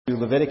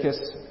Leviticus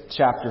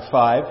chapter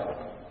 5.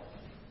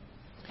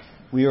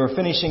 We are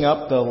finishing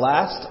up the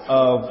last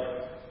of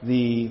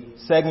the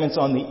segments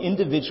on the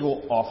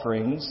individual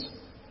offerings.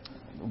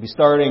 We'll be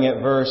starting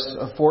at verse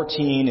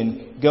 14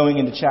 and going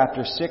into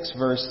chapter 6,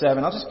 verse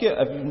 7. I'll just get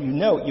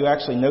you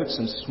actually note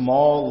some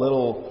small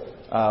little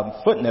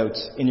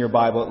footnotes in your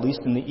Bible, at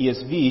least in the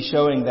ESV,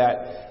 showing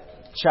that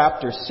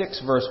chapter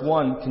 6, verse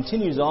 1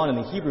 continues on in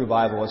the Hebrew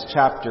Bible as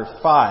chapter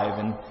 5,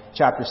 and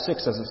chapter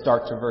 6 doesn't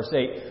start to verse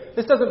 8.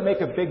 This doesn't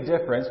make a big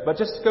difference, but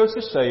just goes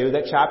to show you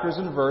that chapters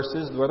and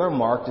verses where they're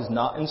marked is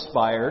not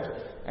inspired,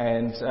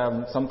 and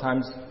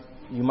sometimes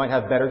you might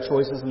have better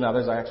choices than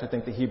others. I actually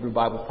think the Hebrew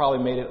Bible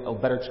probably made it a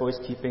better choice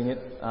keeping it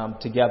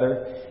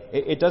together.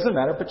 It doesn't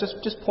matter, but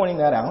just pointing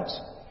that out.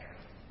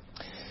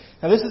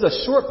 Now this is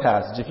a short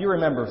passage. If you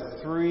remember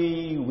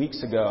 3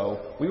 weeks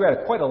ago, we read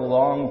quite a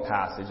long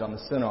passage on the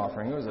sin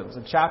offering. It was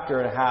a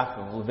chapter and a half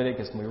of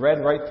Leviticus, and we read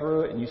right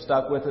through it, and you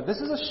stuck with it.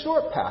 This is a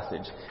short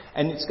passage,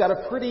 and it's got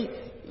a pretty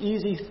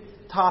easy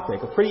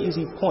topic, a pretty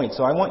easy point.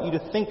 So I want you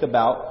to think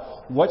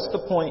about what's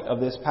the point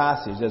of this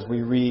passage as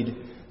we read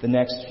the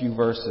next few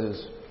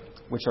verses,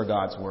 which are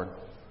God's Word.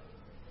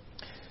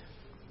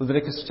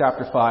 Leviticus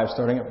chapter 5,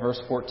 starting at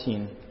verse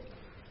 14.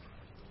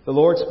 The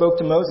Lord spoke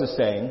to Moses,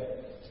 saying,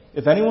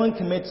 "If anyone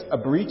commits a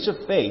breach of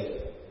faith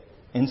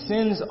and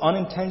sins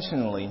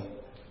unintentionally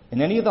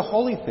in any of the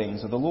holy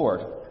things of the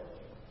Lord,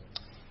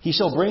 he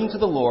shall bring to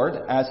the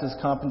Lord as his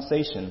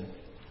compensation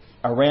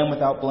a ram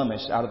without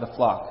blemish out of the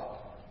flock,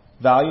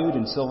 valued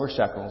in silver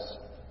shekels,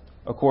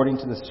 according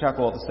to the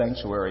shekel of the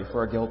sanctuary,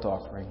 for a guilt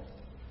offering.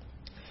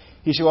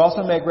 He shall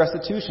also make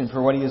restitution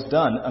for what he has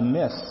done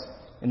amiss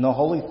in the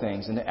holy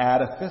things, and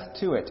add a fifth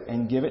to it,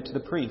 and give it to the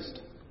priest.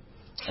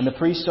 And the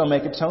priest shall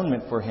make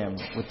atonement for him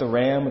with the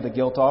ram of the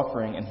guilt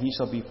offering, and he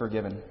shall be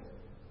forgiven.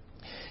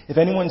 If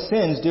anyone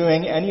sins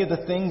doing any of the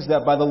things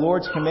that by the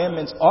Lord's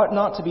commandments ought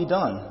not to be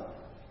done,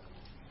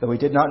 though he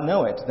did not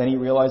know it, then he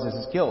realizes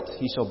his guilt,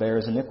 he shall bear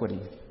his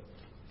iniquity.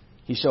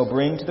 He shall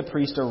bring to the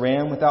priest a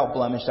ram without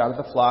blemish out of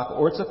the flock,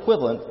 or its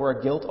equivalent, for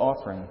a guilt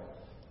offering.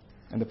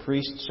 And the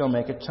priest shall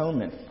make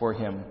atonement for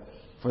him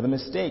for the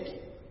mistake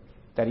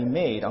that he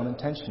made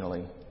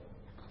unintentionally,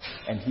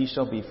 and he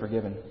shall be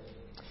forgiven.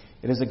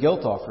 It is a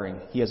guilt offering.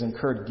 He has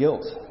incurred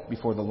guilt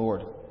before the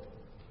Lord."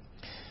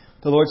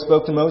 The Lord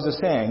spoke to Moses,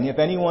 saying, "If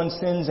anyone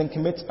sins and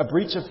commits a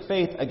breach of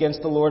faith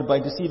against the Lord by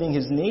deceiving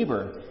his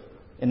neighbor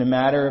in a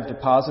matter of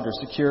deposit or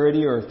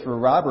security or through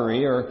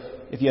robbery, or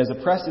if he has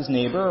oppressed his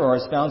neighbor or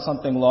has found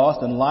something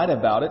lost and lied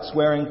about it,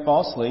 swearing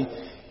falsely,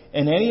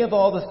 in any of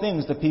all the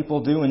things the people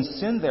do and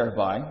sin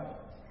thereby,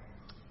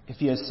 if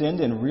he has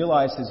sinned and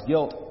realized his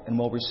guilt and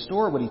will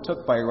restore what he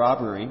took by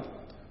robbery,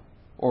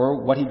 or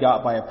what he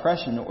got by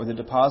oppression, or the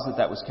deposit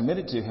that was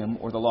committed to him,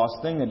 or the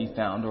lost thing that he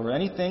found, or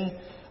anything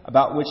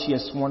about which he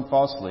has sworn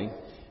falsely,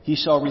 he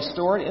shall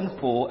restore it in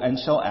full and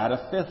shall add a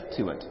fifth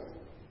to it,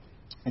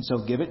 and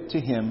shall give it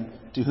to him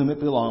to whom it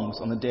belongs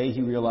on the day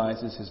he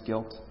realizes his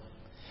guilt.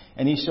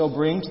 And he shall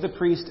bring to the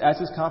priest as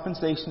his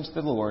compensation to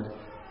the Lord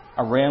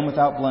a ram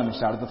without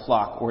blemish out of the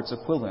flock, or its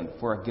equivalent,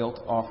 for a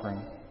guilt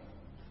offering.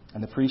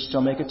 And the priest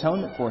shall make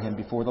atonement for him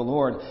before the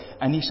Lord,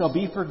 and he shall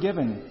be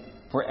forgiven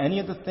for any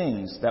of the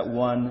things that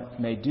one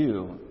may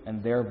do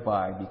and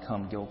thereby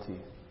become guilty."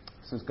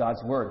 This is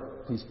God's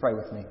Word. Please pray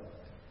with me.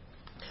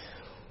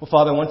 Well,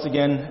 Father, once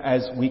again,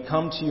 as we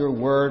come to your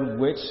Word,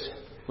 which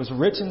was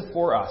written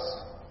for us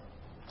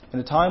in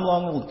a time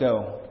long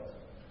ago,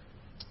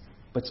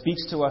 but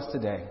speaks to us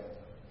today,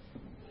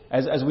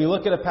 as we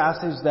look at a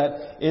passage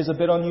that is a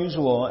bit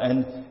unusual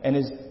and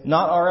is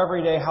not our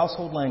everyday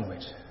household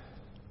language,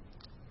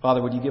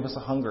 Father, would you give us a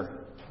hunger?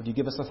 Would you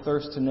give us a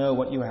thirst to know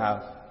what you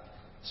have?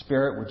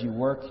 Spirit, would you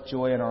work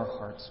joy in our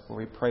hearts? For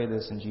we pray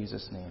this in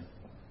Jesus' name.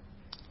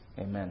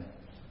 Amen.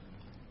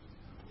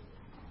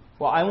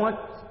 Well, I want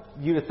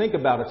you to think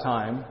about a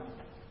time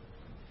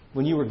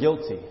when you were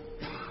guilty.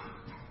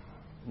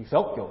 You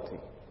felt guilty.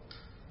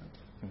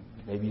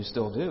 Maybe you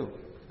still do.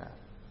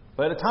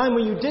 But at a time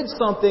when you did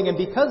something and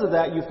because of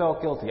that you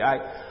felt guilty.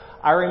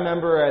 I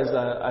remember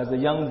as a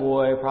young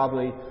boy,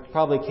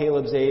 probably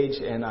Caleb's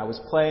age, and I was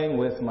playing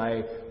with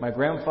my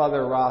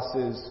grandfather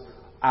Ross's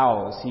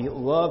owls. He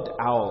loved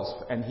owls,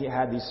 and he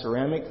had these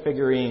ceramic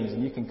figurines,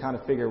 and you can kind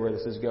of figure where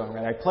this is going,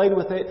 right? I played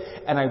with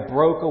it, and I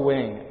broke a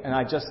wing, and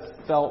I just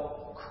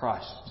felt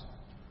crushed.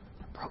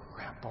 I broke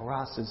Grandpa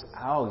Ross's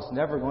owl. He's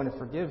never going to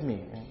forgive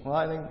me. Well,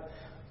 I think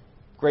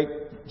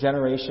Greatest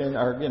Generation,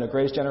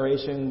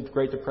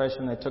 Great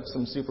Depression, I took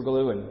some super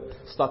glue and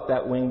stuck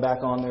that wing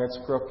back on there. It's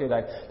crooked.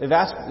 They've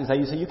asked, as I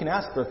say, you can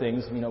ask for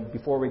things,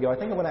 before we go. I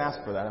think I'm going to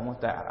ask for that. I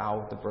want that owl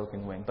with the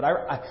broken wing. But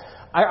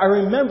I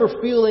remember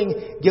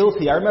feeling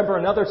guilty. I remember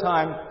another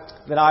time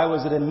that I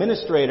was an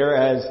administrator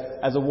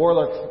as a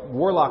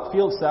Warlock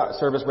Field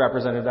Service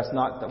representative.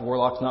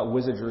 Warlock's not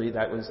wizardry.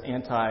 That was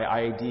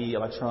anti-IAD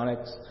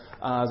electronics.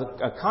 As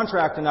a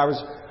contract, and I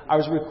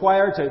was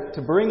required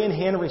to bring in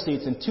hand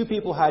receipts, and two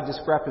people had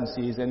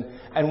discrepancies,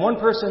 and one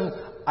person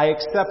I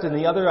accepted and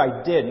the other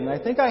I didn't. And I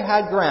think I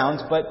had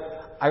grounds, but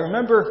I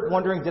remember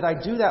wondering, did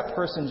I do that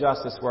person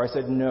justice where I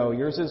said, no,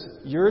 yours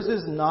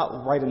is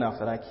not right enough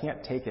that I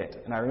can't take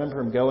it. And I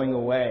remember him going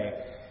away.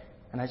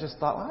 And I just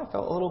thought, I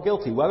felt a little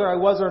guilty, whether I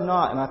was or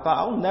not. And I thought,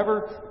 I'll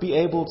never be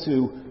able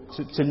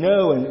to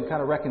know and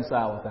kind of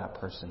reconcile with that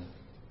person.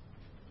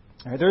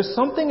 Right, there's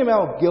something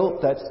about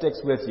guilt that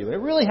sticks with you. It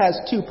really has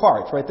two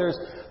parts, right? There's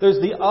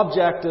the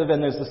objective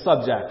and there's the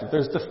subjective.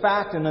 There's the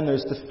fact and then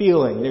there's the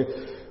feeling,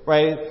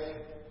 right?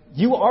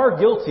 You are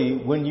guilty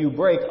when you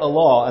break a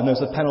law and there's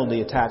a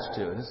penalty attached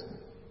to it. This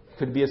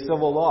could be a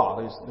civil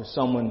law. There's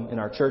someone in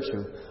our church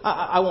who,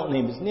 I won't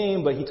name his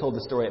name, but he told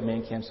the story at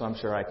main camp, so I'm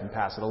sure I can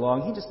pass it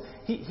along.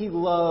 He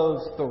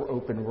loves the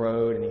open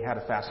road, and he had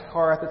a fast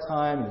car at the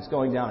time, and he was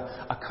going down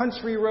a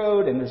country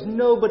road, and there's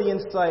nobody in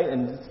sight,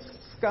 and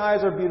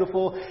skies are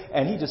beautiful,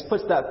 and he just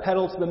puts that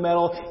pedal to the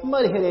metal. He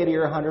might have hit 80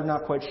 or 100,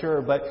 not quite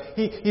sure, but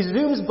he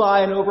zooms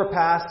by an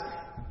overpass,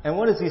 and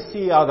what does he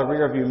see out of the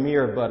rearview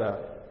mirror but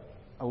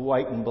a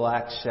white and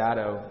black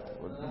shadow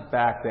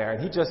back there?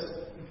 And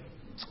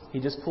he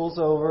just pulls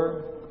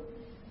over,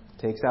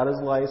 takes out his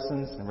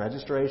license and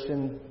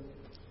registration.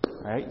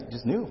 Right? He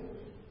just knew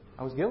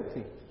I was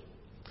guilty.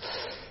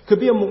 Could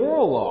be a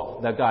moral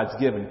law that God's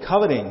given.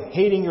 Coveting,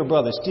 hating your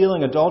brother,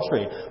 stealing,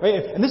 adultery.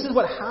 Right? And this is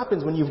what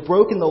happens when you've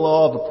broken the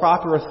law of a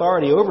proper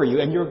authority over you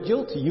and you're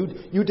guilty.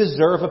 You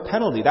deserve a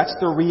penalty. That's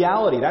the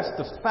reality. That's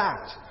the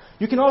fact.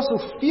 You can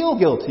also feel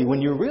guilty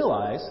when you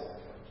realize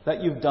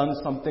that you've done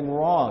something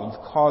wrong.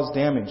 You've caused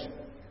damage.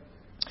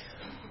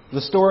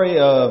 The story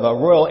of a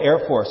Royal Air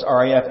Force,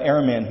 RAF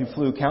airman who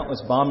flew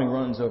countless bombing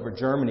runs over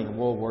Germany in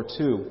World War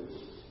II.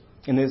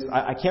 And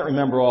I can't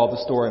remember all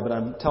the story, but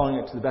I'm telling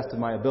it to the best of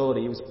my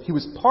ability. He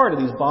was part of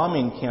these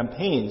bombing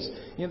campaigns.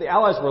 The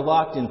Allies were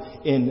locked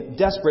in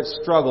desperate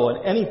struggle,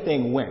 and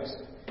anything went.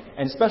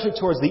 And especially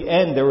towards the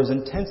end, there was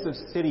intensive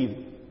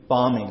city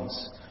bombings.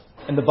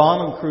 And the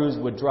bombing crews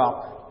would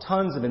drop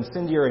tons of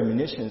incendiary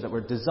munitions that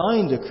were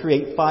designed to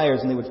create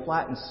fires, and they would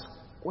flatten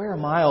square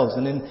miles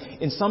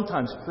and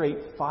sometimes create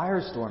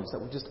firestorms that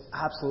would just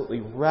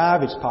absolutely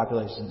ravage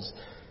populations.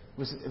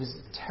 It was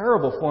a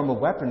terrible form of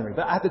weaponry.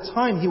 But at the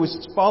time, he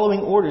was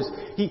following orders.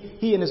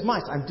 He in his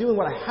mind, I'm doing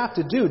what I have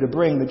to do to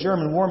bring the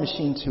German war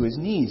machine to his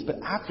knees.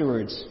 But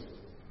afterwards,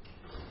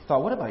 he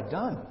thought, what have I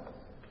done?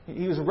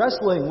 He was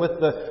wrestling with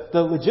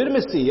the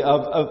legitimacy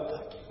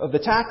of the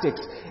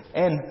tactics,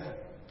 and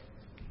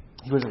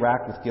he was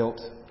racked with guilt.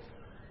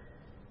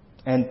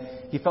 And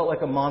he felt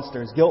like a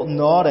monster. His guilt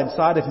gnawed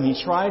inside of him.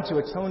 He tried to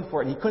atone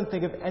for it. He couldn't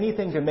think of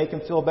anything to make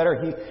him feel better.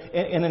 He,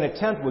 in an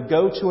attempt, would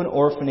go to an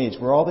orphanage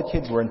where all the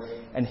kids were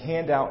and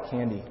hand out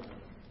candy.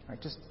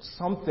 Right? Just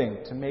something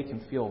to make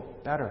him feel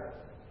better.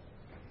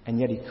 And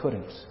yet he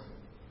couldn't.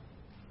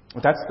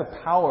 But that's the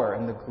power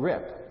and the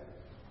grip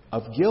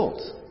of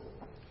guilt.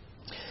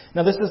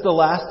 Now, this is the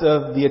last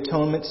of the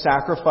atonement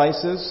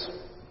sacrifices.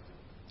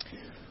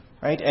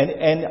 Right?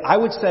 And I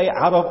would say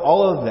out of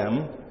all of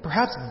them,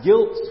 perhaps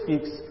guilt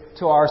speaks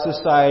to our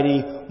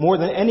society more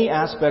than any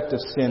aspect of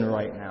sin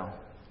right now.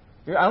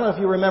 I don't know if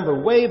you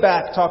remember, way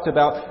back talked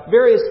about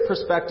various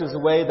perspectives, the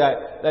way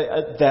that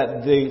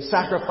the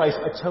sacrifice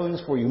atones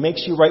for you,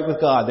 makes you right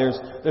with God. There's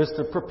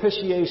the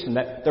propitiation,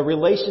 that the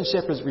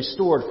relationship is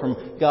restored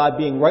from God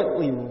being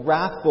rightly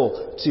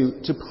wrathful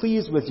to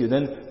please with you.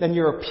 Then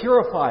you're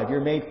purified,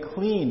 you're made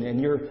clean,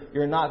 and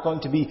you're not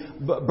going to be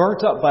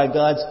burnt up by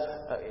God's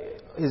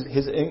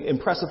His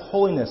impressive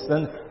holiness.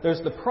 Then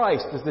there's the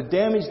price, there's the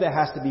damage that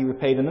has to be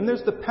repaid, and then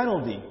there's the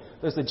penalty,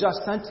 there's the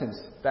just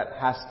sentence that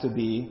has to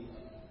be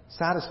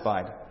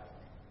satisfied.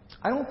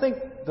 I don't think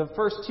the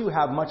first two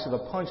have much of a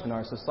punch in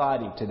our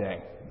society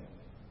today.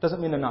 Doesn't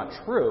mean they're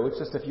not true. It's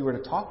just if you were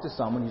to talk to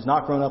someone who's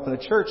not grown up in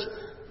a church,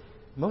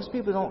 most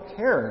people don't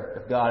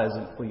care if God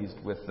isn't pleased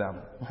with them.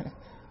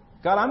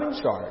 God, I'm in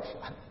charge.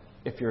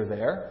 If you're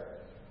there,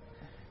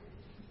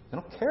 they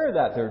don't care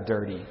that they're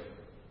dirty.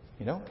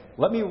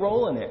 Let me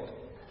roll in it.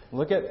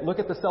 Look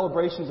at the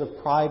celebrations of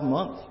Pride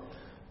Month,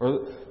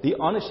 or the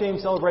unashamed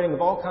celebrating of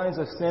all kinds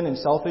of sin and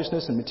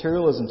selfishness and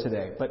materialism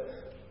today. But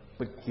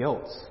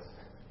guilt.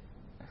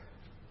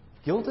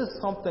 Guilt is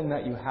something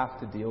that you have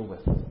to deal with.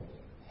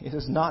 It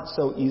is not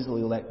so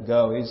easily let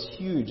go. It is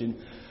huge. And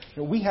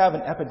we have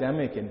an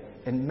epidemic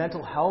in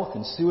mental health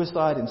and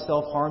suicide and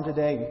self-harm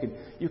today.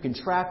 You can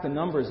track the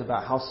numbers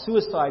about how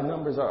suicide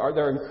numbers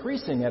they're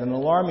increasing at an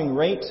alarming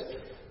rate.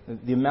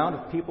 The amount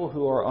of people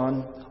who are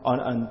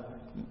on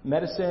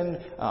medicine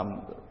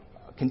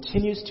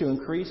continues to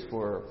increase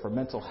for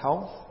mental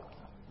health.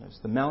 There's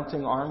the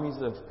mounting armies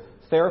of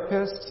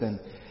therapists,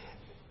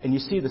 and you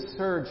see the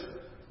surge,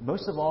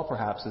 most of all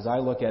perhaps, as I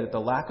look at it, the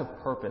lack of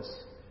purpose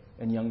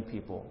in young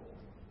people.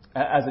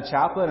 As a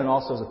chaplain and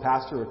also as a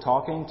pastor who are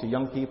talking to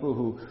young people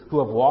who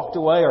have walked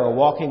away or are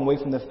walking away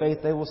from the faith,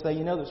 they will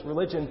say, this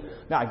religion,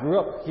 now I grew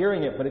up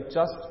hearing it, but it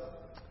just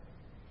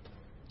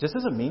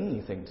doesn't mean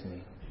anything to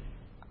me.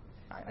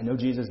 I know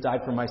Jesus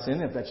died for my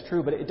sin, if that's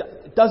true, but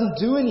it doesn't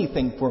do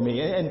anything for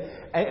me. And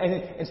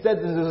instead,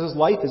 this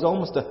life is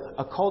almost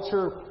a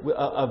culture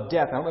of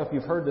death. I don't know if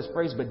you've heard this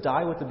phrase, but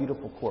die with a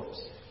beautiful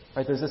corpse.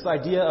 Right? There's this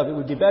idea of it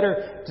would be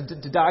better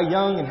to die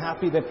young and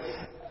happy than...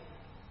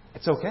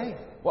 It's okay.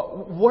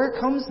 Well, where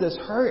comes this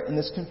hurt and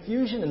this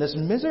confusion and this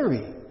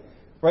misery?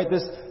 Right?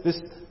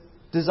 This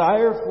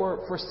desire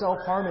for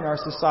self-harm in our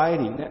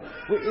society.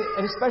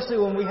 And especially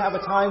when we have a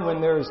time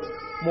when there's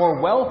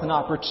more wealth and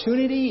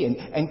opportunity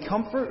and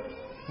comfort.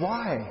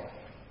 Why?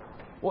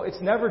 Well,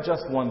 it's never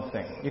just one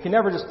thing. You can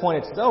never just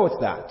point it to, oh, it's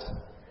that.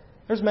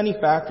 There's many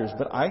factors,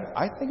 but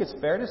I think it's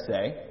fair to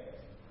say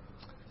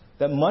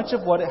that much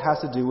of what it has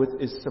to do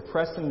with is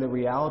suppressing the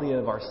reality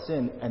of our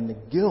sin and the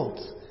guilt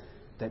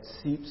that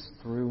seeps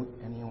through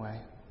anyway.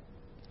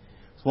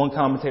 As one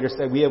commentator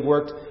said, we have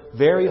worked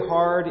very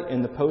hard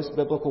in the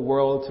post-biblical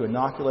world to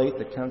inoculate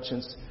the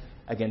conscience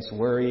against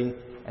worry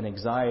and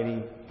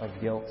anxiety of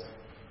guilt.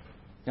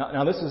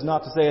 Now, this is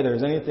not to say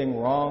there's anything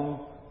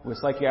wrong with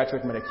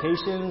psychiatric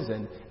medications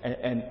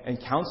and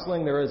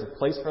counseling. There is a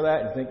place for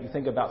that. You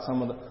think about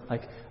some of the,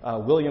 like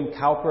William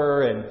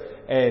Cowper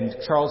and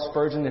Charles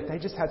Spurgeon. If they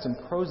just had some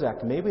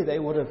Prozac, maybe they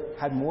would have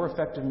had more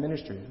effective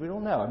ministries. We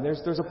don't know. And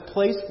there's a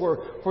place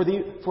for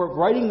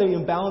righting the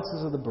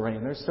imbalances of the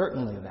brain. There's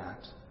certainly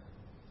that.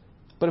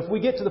 But if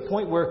we get to the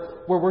point where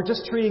we're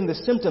just treating the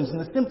symptoms and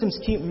the symptoms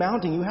keep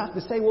mounting, you have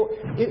to say, well,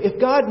 if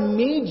God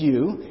made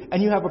you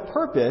and you have a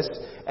purpose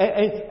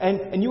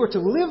and you are to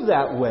live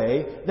that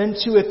way, then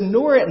to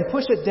ignore it and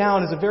push it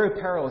down is a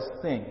very perilous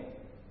thing.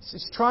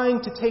 It's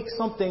trying to take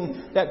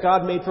something that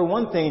God made for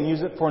one thing and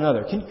use it for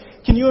another.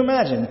 Can you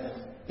imagine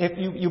if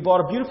you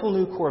bought a beautiful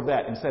new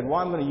Corvette and said, well,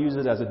 I'm going to use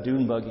it as a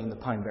dune buggy in the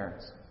Pine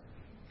Barrens?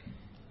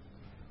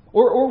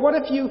 Or what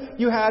if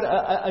you had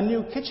a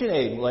new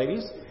KitchenAid,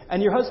 ladies,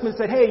 and your husband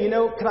said, hey,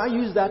 can I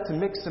use that to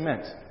mix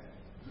cement?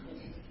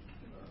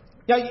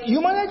 Yeah,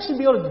 you might actually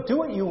be able to do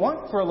what you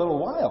want for a little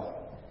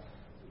while.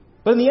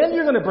 But in the end,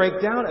 you're going to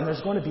break down and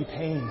there's going to be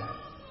pain.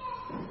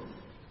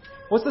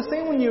 Well, it's the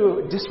same when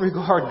you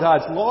disregard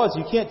God's laws.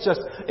 You can't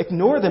just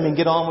ignore them and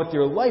get on with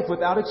your life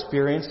without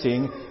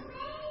experiencing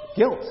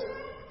guilt.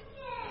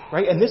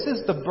 Right? And this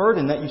is the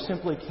burden that you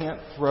simply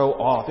can't throw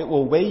off. It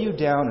will weigh you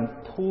down and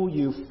pull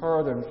you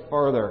further and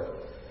further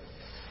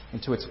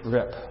into its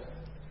grip.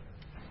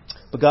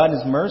 But God in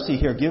His mercy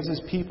here gives His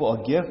people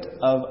a gift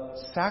of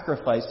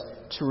sacrifice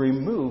to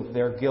remove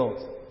their guilt.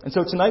 And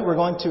so tonight we're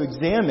going to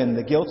examine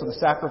the guilt of the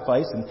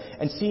sacrifice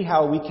and see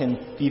how we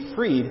can be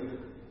freed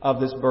of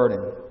this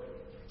burden.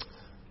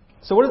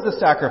 So what is the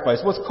sacrifice?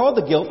 Well, it's called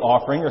the guilt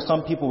offering, or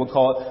some people would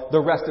call it the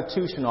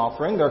restitution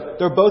offering.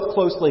 They're both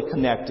closely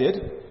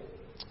connected.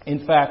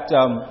 In fact,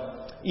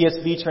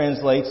 ESV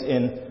translates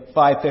in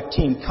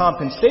 5:15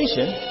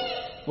 compensation,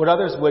 what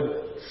others would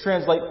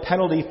translate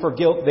penalty for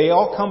guilt. They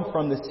all come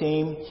from the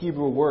same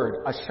Hebrew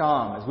word,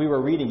 asham. As we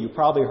were reading, you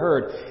probably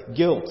heard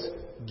guilt,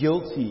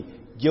 guilty,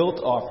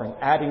 guilt offering,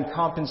 adding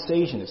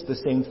compensation. It's the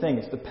same thing.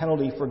 It's the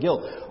penalty for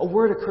guilt. A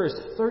word occurs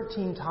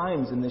 13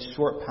 times in this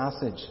short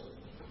passage.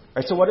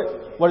 Right, so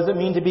what does it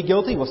mean to be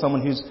guilty? Well,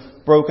 someone who's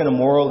broken a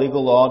moral,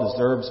 legal law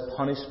deserves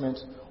punishment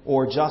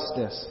or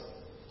justice.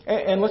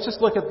 And let's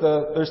just look at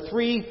there's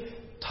three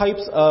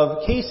types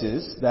of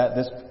cases that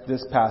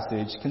this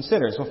passage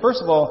considers. Well,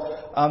 first of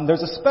all,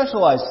 there's a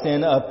specialized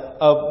sin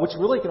of which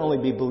really can only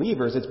be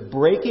believers. It's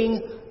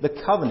breaking the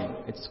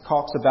covenant. It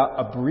talks about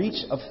a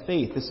breach of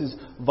faith. This is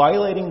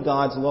violating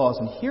God's laws.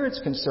 And here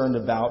it's concerned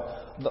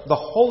about the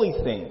holy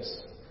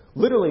things.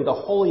 Literally the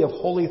holy of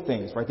holy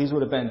things, right? These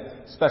would have been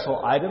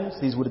special items.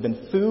 These would have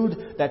been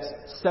food that's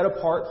set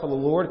apart for the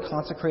Lord,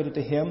 consecrated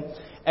to Him.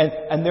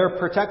 And they're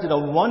protected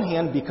on one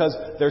hand because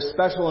they're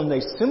special and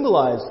they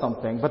symbolize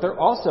something, but they're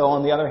also,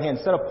 on the other hand,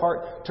 set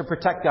apart to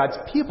protect God's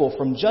people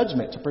from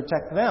judgment, to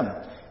protect them.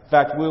 In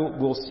fact,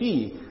 we'll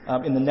see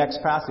in the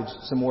next passage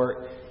some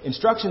more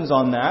instructions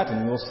on that,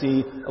 and we'll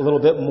see a little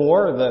bit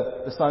more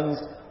the sons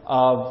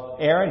of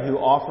Aaron who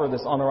offer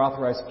this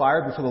unauthorized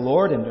fire before the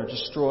Lord, and they're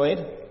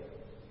destroyed.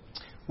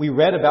 We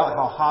read about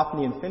how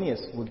Hophni and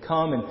Phinehas would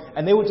come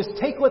and they would just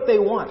take what they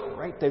want,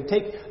 right? They'd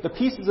take the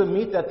pieces of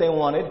meat that they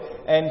wanted,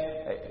 and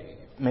it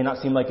may not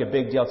seem like a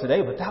big deal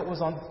today, but that was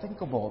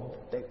unthinkable.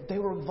 They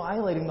were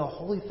violating the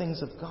holy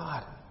things of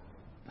God.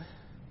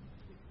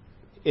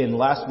 In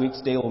last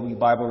week's daily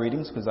Bible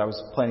readings, because I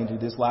was planning to do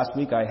this last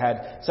week, I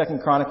had 2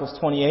 Chronicles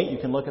 28. You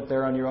can look at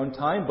there on your own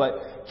time.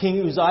 But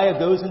King Uzziah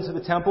goes into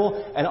the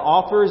temple and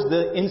offers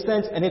the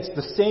incense, and it's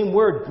the same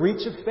word,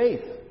 breach of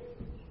faith.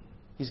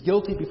 He's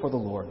guilty before the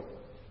Lord.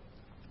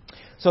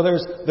 So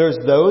there's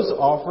those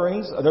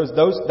offerings.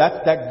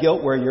 That's that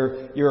guilt where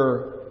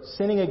you're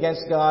sinning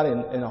against God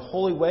in a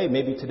holy way.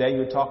 Maybe today you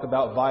would talk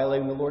about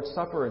violating the Lord's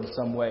Supper in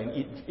some way,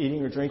 and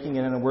eating or drinking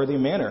in an unworthy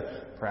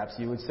manner. Perhaps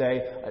you would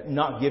say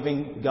not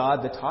giving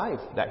God the tithe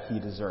that He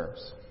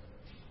deserves.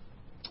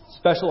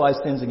 Specialized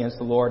sins against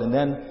the Lord, and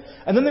then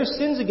there's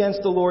sins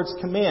against the Lord's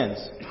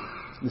commands.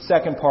 The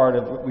second part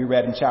of what we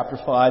read in chapter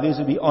 5, these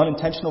would be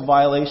unintentional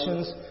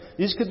violations.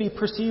 These could be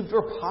perceived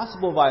or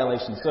possible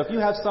violations. So if you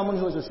have someone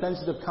who has a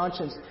sensitive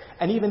conscience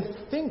and even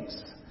thinks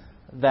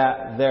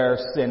that they're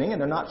sinning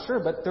and they're not sure,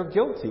 but they're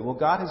guilty, well,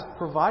 God has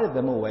provided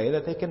them a way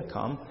that they can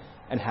come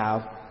and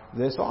have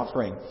this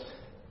offering.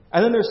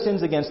 And then there's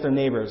sins against their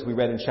neighbors, we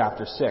read in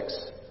chapter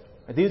 6.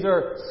 These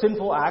are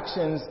sinful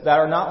actions that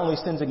are not only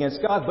sins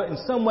against God, but in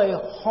some way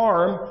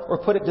harm or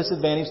put at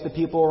disadvantage the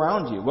people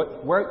around you.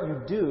 What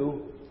you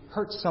do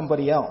hurts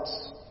somebody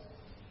else.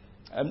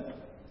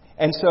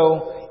 And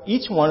so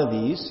each one of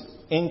these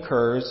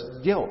incurs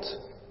guilt.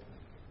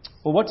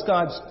 Well, what's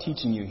God's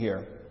teaching you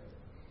here?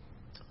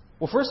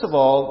 Well, first of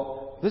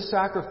all, this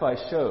sacrifice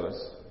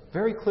shows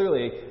very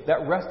clearly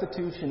that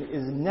restitution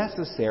is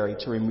necessary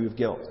to remove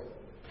guilt.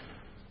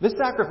 This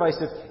sacrifice,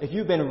 if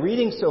you've been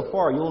reading so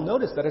far, you'll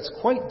notice that it's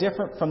quite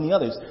different from the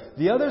others.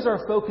 The others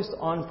are focused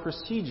on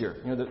procedure,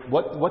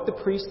 what the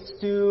priests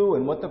do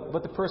and what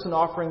the person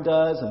offering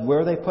does and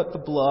where they put the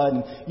blood.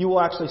 And you will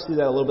actually see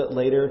that a little bit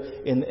later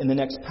in the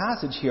next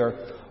passage here.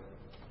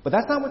 But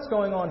that's not what's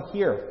going on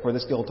here for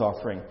this guilt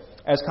offering.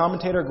 As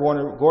commentator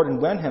Gordon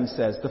Wenham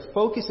says, the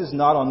focus is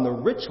not on the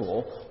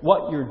ritual,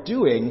 what you're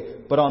doing,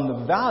 but on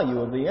the value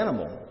of the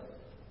animal.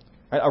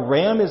 A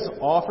ram is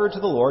offered to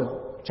the Lord,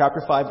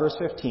 chapter 5, verse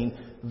 15,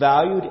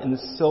 valued in the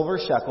silver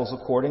shekels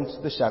according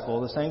to the shekel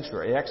of the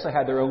sanctuary. They actually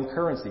had their own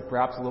currency,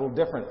 perhaps a little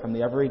different from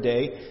the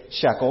everyday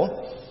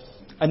shekel.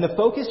 And the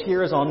focus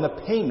here is on the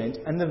payment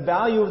and the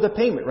value of the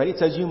payment, right? It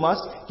says you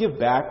must give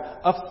back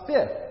a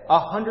fifth,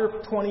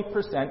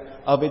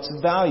 120% of its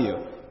value.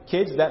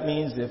 Kids, that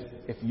means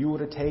if you were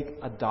to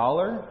take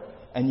 $1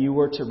 and you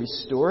were to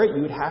restore it,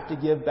 you would have to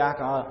give back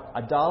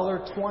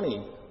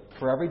 $1.20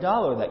 for every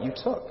dollar that you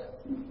took.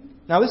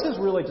 Now, this is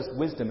really just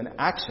wisdom in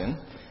action.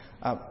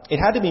 It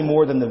had to be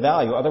more than the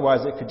value.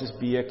 Otherwise, it could just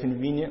be a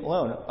convenient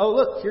loan. Oh,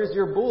 look, here's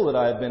your bull that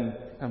I've been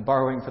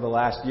borrowing for the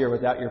last year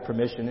without your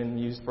permission and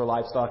used for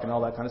livestock and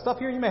all that kind of stuff.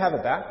 Here, you may have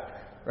it back,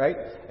 right?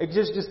 It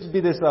could just be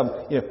this,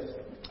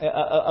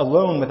 a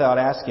loan without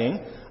asking.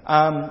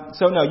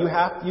 So no,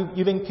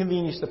 you've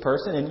inconvenienced the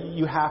person and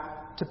you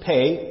have to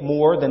pay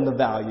more than the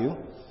value.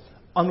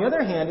 On the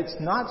other hand, it's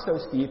not so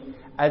steep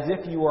as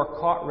if you are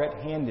caught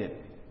red-handed.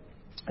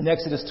 In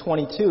Exodus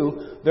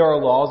 22, there are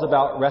laws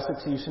about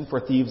restitution for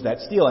thieves that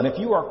steal. And if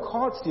you are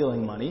caught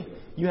stealing money,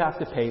 you have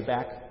to pay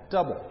back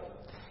double.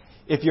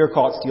 If you're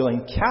caught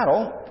stealing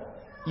cattle,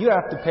 you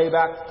have to pay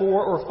back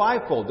 4 or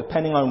 5-fold,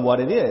 depending on what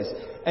it is.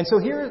 And so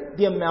here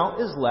the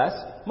amount is less,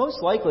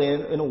 most likely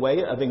in a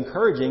way of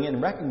encouraging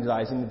and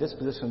recognizing the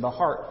disposition of the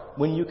heart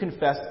when you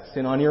confess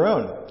sin on your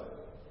own.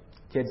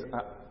 Kids,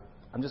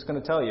 I'm just going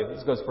to tell you,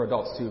 this goes for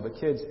adults too, but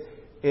kids,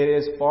 it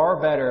is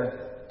far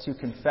better to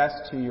confess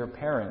to your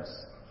parents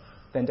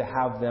than to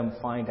have them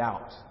find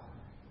out.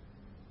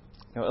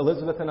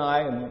 Elizabeth and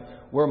I,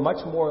 we're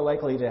much more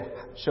likely to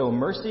show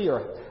mercy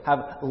or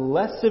have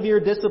less severe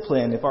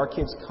discipline if our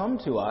kids come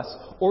to us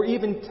or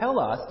even tell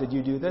us, did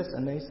you do this?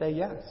 And they say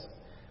yes.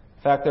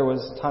 In fact, there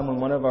was a time when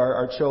one of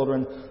our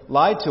children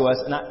lied to us,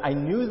 and I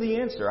knew the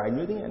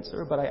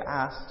answer, but I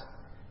asked,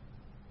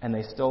 and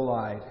they still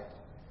lied.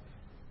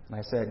 And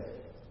I said,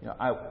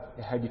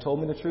 had you told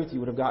me the truth, you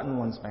would have gotten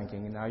 1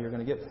 spanking, and now you're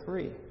going to get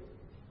 3.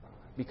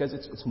 Because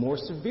it's more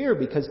severe,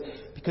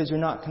 because you're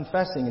not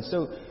confessing. And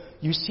so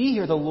you see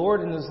here the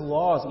Lord in His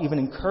laws even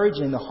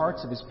encouraging the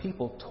hearts of His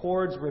people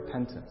towards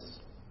repentance.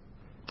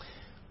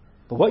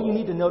 But what you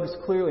need to notice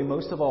clearly,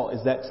 most of all,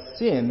 is that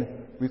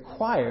sin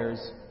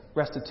requires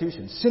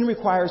restitution. Sin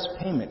requires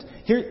payment.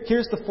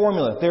 Here's the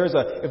formula.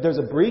 If there's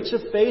a breach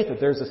of faith,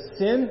 if there's a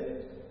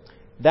sin,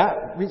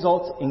 that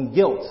results in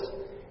guilt.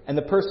 And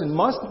the person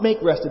must make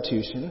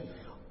restitution,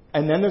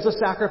 and then there's a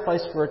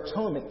sacrifice for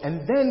atonement,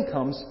 and then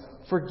comes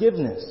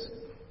forgiveness.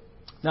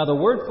 Now, the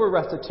word for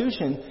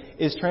restitution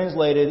is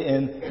translated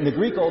in the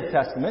Greek Old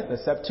Testament, the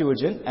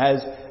Septuagint,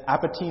 as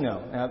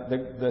apatino. Now,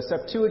 the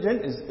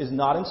Septuagint is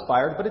not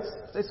inspired, but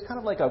it's kind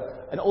of like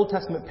an Old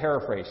Testament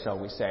paraphrase, shall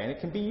we say, and it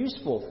can be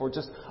useful for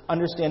just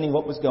understanding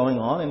what was going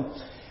on. And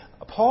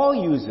Paul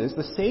uses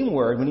the same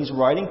word when he's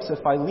writing to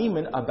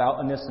Philemon about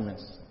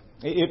Onesimus.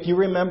 If you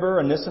remember,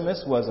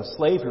 Onesimus was a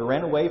slave who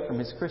ran away from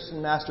his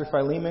Christian master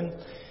Philemon.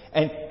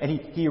 And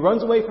he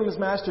runs away from his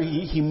master.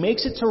 He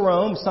makes it to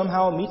Rome,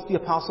 somehow meets the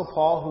Apostle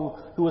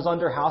Paul, who was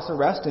under house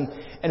arrest. And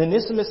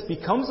Onesimus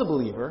becomes a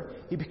believer.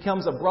 He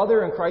becomes a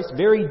brother in Christ,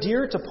 very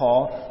dear to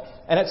Paul.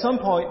 And at some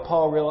point,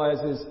 Paul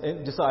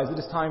decides it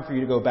is time for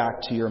you to go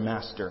back to your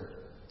master.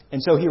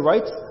 And so he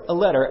writes a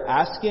letter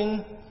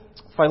asking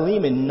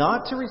Philemon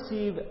not to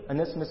receive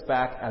Onesimus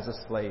back as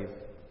a slave,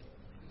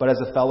 but as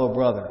a fellow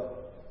brother.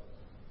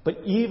 But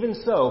even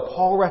so,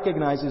 Paul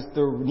recognizes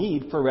the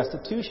need for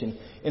restitution.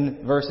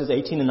 In verses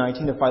 18 and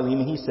 19 of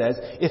Philemon, he says,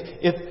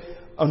 if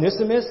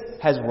Onesimus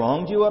has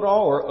wronged you at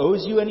all or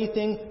owes you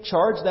anything,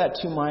 charge that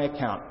to my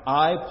account.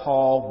 I,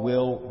 Paul,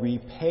 will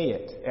repay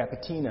it.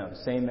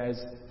 Apatino, same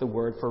as the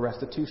word for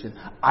restitution.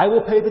 I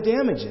will pay the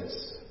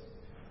damages.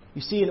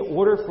 You see, in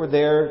order for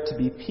there to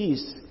be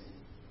peace,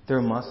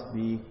 there must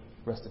be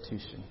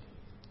restitution.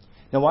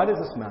 Now, why does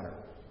this matter?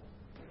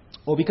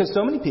 Well, because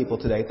so many people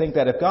today think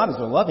that if God is a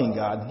loving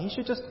God, He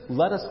should just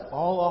let us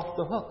all off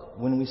the hook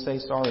when we say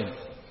sorry.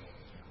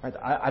 Right?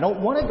 I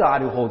don't want a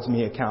God who holds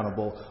me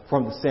accountable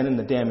for the sin and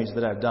the damage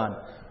that I've done.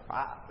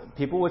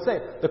 People would say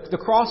the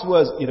cross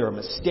was either a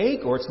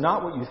mistake or it's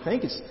not what you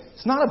think.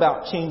 It's not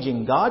about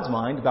changing God's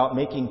mind, about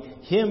making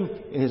Him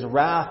in His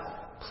wrath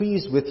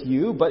pleased with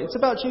you, but it's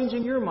about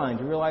changing your mind.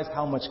 You realize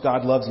how much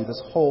God loves you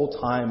this whole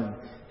time, and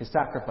His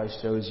sacrifice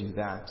shows you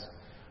that.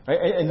 Right?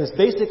 And this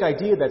basic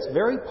idea that's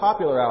very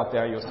popular out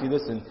there, you'll see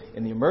this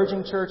in the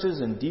emerging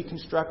churches and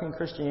deconstructing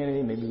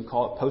Christianity, maybe we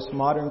call it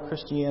postmodern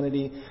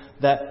Christianity,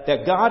 that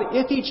God,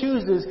 if He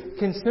chooses,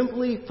 can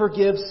simply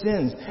forgive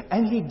sins.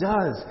 And He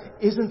does.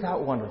 Isn't that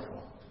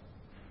wonderful?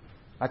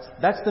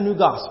 That's the new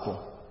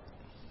gospel.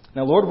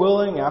 Now, Lord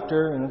willing,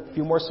 after a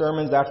few more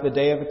sermons after the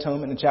Day of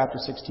Atonement in chapter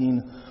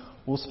 16,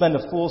 we'll spend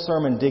a full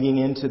sermon digging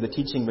into the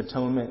teaching of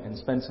atonement and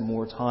spend some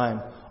more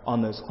time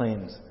on those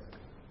claims.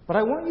 But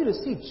I want you to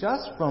see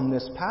just from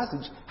this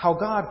passage how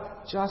God,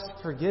 just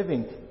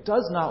forgiving,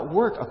 does not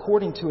work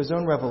according to His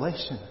own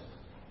revelation.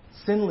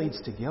 Sin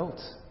leads to guilt.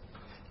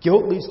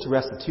 Guilt leads to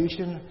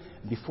restitution.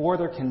 Before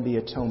there can be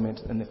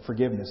atonement and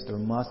forgiveness, there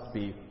must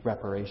be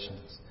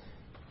reparations.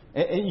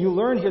 And you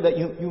learn here that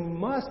you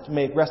must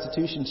make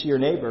restitution to your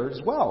neighbor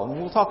as well. And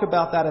we'll talk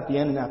about that at the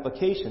end in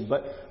application.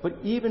 But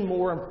even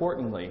more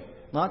importantly,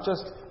 not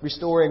just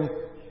restoring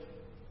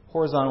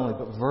horizontally,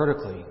 but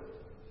vertically.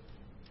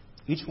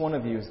 Each one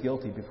of you is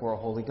guilty before a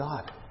holy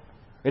God.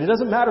 And it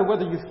doesn't matter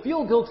whether you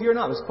feel guilty or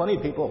not. There's plenty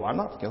of people, I'm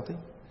not guilty.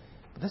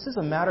 But this is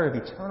a matter of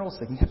eternal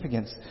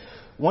significance.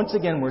 Once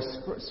again, where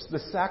the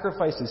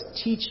sacrifices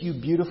teach you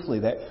beautifully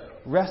that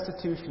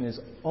restitution is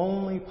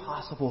only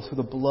possible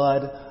through the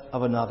blood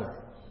of another.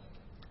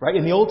 Right?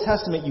 In the Old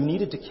Testament, you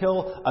needed to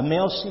kill a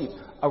male sheep,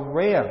 a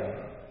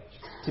ram,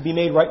 to be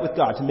made right with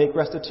God, to make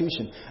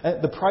restitution.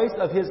 The price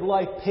of His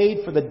life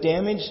paid for the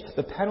damage,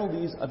 the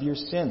penalties of your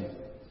sin.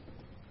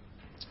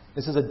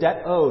 This is a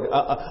debt owed,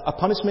 a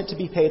punishment to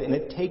be paid, and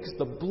it takes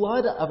the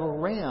blood of a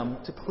ram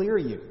to clear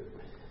you.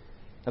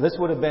 Now, this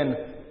would have been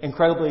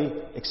incredibly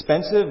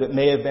expensive. It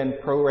may have been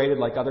prorated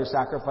like other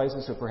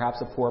sacrifices, so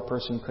perhaps a poor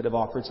person could have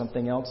offered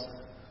something else.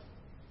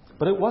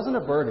 But it wasn't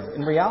a burden.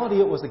 In reality,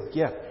 it was a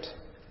gift.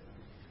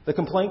 The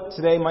complaint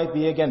today might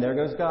be, again, there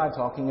goes God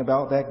talking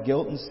about that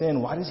guilt and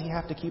sin. Why does He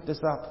have to keep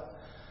this up?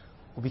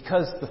 Well,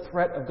 because the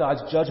threat of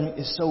God's judgment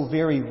is so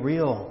very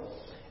real.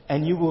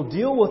 And you will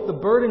deal with the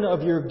burden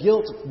of your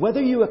guilt whether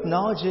you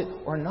acknowledge it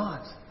or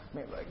not.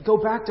 Go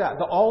back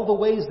to all the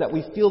ways that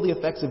we feel the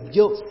effects of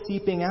guilt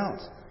seeping out.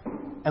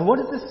 And what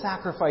does this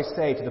sacrifice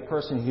say to the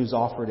person who's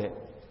offered it?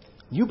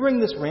 You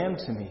bring this ram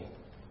to me.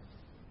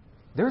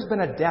 There's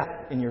been a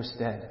death in your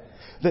stead.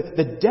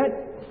 The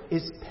debt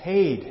is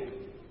paid.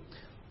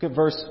 Look at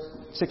verse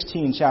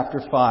 16,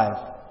 chapter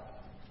 5.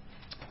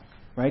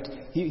 Right?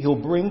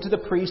 He'll bring to the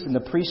priest, and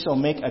the priest shall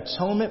make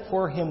atonement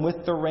for him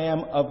with the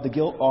ram of the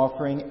guilt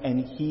offering,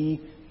 and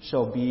he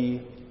shall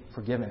be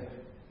forgiven.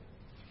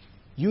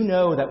 You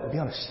know that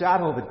beyond a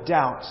shadow of a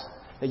doubt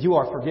that you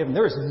are forgiven.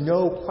 There is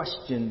no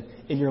question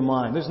in your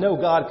mind. There's no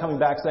God coming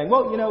back saying,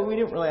 well, we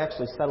didn't really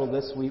actually settle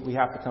this. We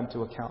have to come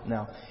to account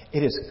now.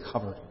 It is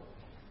covered.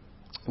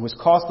 It was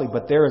costly,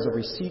 but there is a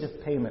receipt of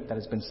payment that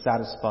has been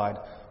satisfied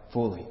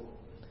fully.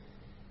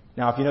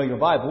 Now, if you know your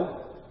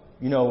Bible,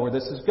 you know where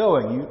this is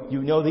going.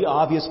 You know the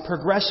obvious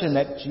progression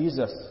that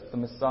Jesus, the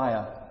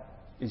Messiah,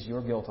 is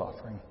your guilt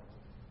offering.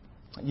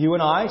 You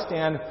and I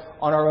stand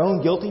on our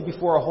own guilty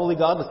before a holy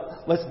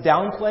God. Let's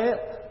downplay it.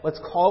 Let's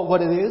call it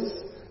what it is.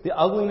 The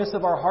ugliness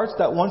of our hearts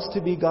that wants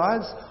to be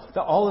God's,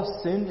 that all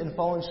have sinned and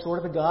fallen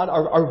short of God,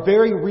 our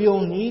very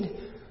real need.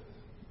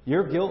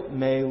 Your guilt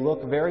may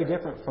look very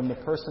different from the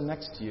person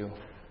next to you,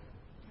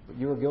 but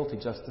you are guilty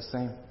just the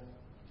same.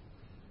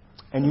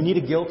 And you need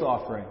a guilt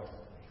offering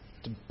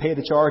to pay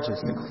the charges,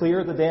 to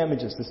clear the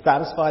damages, to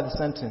satisfy the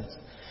sentence.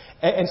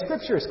 And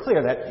Scripture is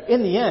clear that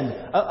in the end,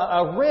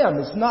 a ram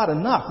is not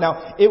enough.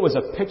 Now, it was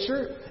a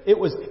picture. It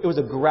was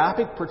a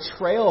graphic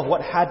portrayal of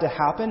what had to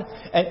happen.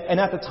 And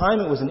at the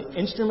time, it was an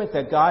instrument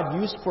that God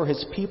used for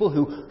His people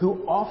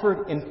who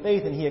offered in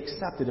faith, and He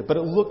accepted it. But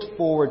it looked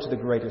forward to the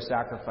greater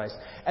sacrifice.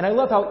 And I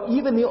love how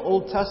even the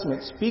Old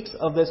Testament speaks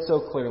of this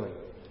so clearly.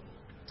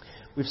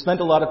 We've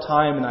spent a lot of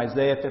time in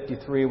Isaiah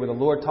 53 where the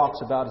Lord talks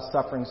about a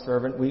suffering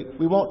servant.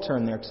 We won't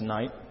turn there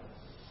tonight.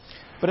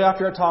 But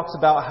after it talks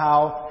about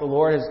how the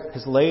Lord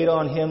has laid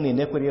on Him the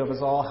iniquity of us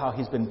all, how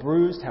He's been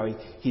bruised, how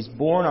He's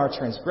borne our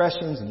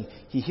transgressions, and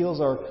He heals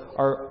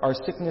our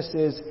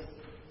sicknesses.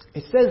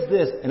 It says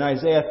this in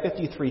Isaiah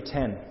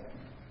 53:10.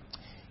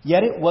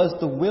 Yet it was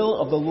the will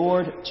of the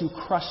Lord to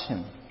crush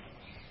Him,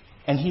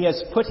 and He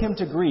has put Him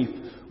to grief.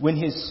 When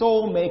His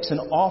soul makes an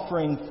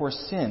offering for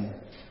sin,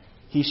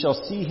 He shall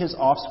see His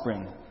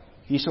offspring.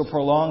 He shall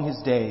prolong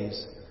His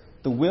days.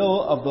 The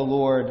will of the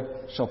Lord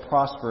shall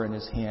prosper in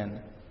His hand.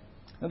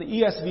 Now, the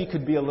ESV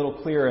could be a little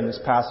clearer in this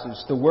passage.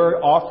 The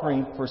word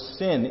offering for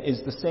sin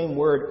is the same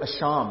word,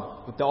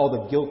 asham, with all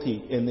the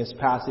guilty in this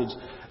passage.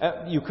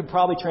 You could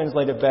probably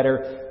translate it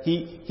better.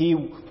 He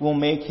will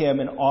make him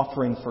an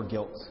offering for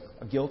guilt,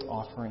 a guilt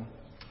offering.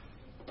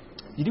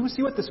 Did you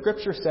see what the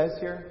Scripture says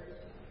here?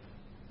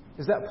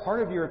 Is that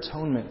part of your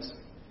atonement,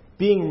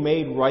 being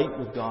made right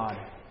with God,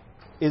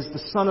 is the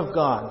Son of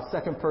God,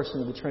 second person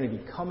of the Trinity,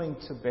 coming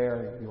to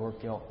bear your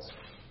guilt.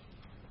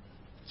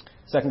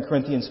 2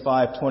 Corinthians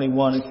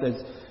 5:21, it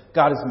says,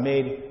 God has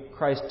made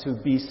Christ to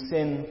be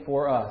sin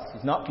for us.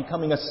 He's not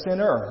becoming a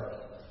sinner,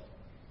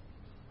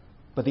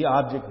 but the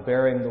object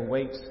bearing the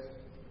weight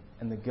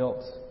and the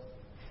guilt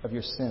of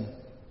your sin.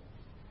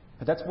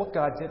 But that's what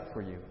God did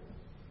for you.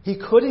 He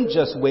couldn't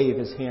just wave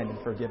his hand and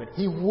forgive it.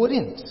 He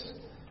wouldn't.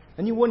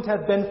 And you wouldn't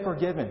have been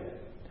forgiven.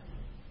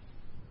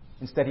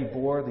 Instead, he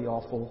bore the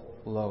awful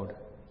load.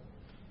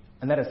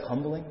 And that is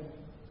humbling,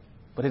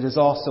 but it is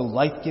also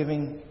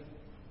life-giving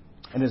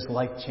and is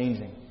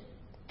life-changing.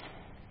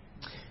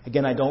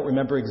 Again, I don't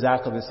remember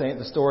exactly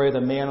the story of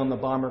the man on the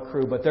bomber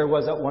crew, but there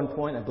was at one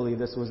point, I believe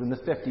this was in the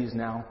 50s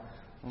now,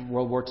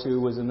 World War II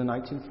was in the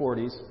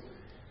 1940s,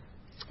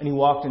 and he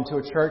walked into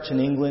a church in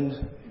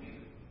England,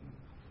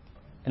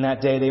 and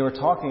that day they were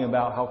talking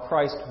about how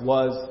Christ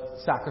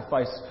was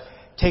sacrificed,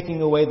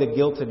 taking away the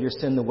guilt of your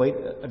sin, the weight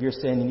of your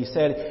sin. And he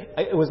said,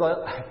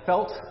 I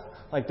felt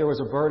like there was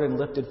a burden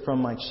lifted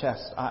from my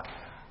chest.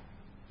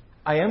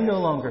 I am no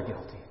longer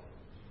guilty.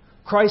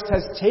 Christ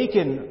has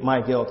taken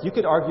my guilt. You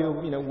could argue,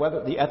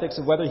 whether the ethics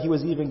of whether he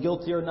was even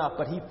guilty or not,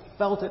 but he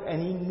felt it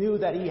and he knew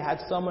that he had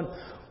someone,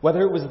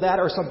 whether it was that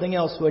or something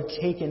else, who had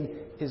taken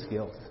his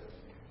guilt.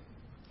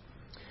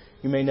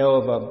 You may know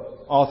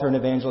of author and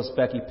evangelist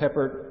Becky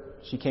Pippert.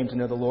 She came to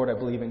know the Lord, I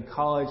believe, in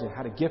college and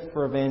had a gift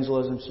for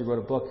evangelism. She wrote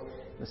a book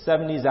in the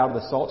 70s, Out of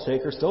the Salt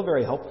Shaker, still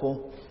very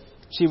helpful.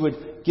 She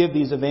would give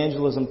these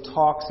evangelism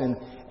talks, and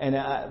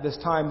this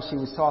time she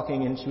was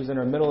talking, and she was in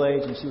her middle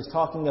age, and she was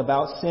talking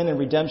about sin and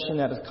redemption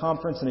at a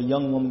conference, and a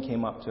young woman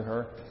came up to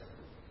her.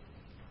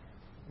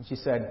 And she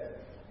said,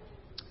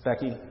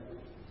 Becky,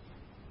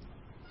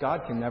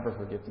 God can never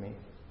forgive me.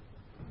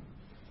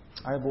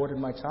 I aborted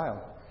my child.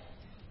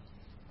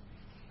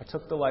 I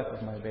took the life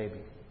of my baby.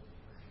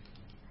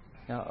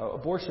 Now,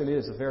 abortion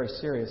is a very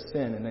serious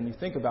sin, and then you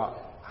think about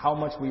how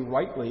much we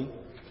rightly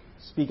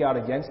speak out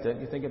against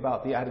it. You think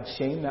about the added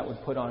shame that would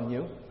put on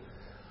you.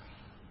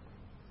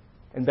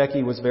 And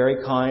Becky was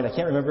very kind. I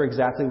can't remember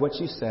exactly what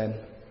she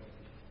said,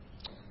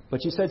 but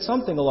she said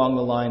something along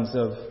the lines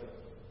of,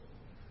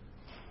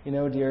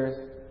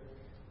 dear,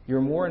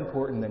 you're more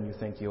important than you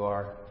think you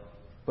are,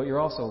 but you're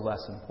also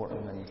less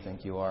important than you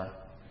think you are.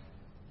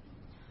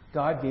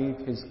 God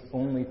gave his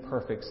only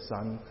perfect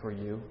Son for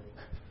you.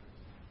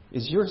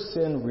 Is your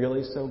sin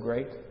really so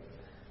great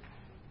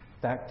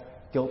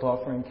that guilt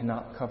offering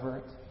cannot cover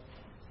it?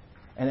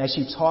 And as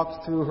she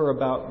talked through her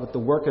about with the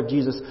work of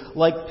Jesus,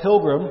 like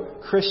Pilgrim,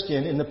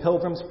 Christian in the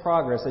Pilgrim's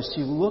Progress, as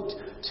she looked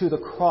to the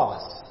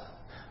cross,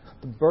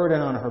 the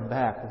burden on her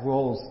back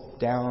rolls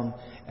down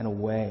and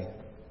away.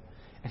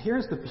 And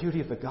here's the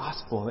beauty of the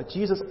gospel, that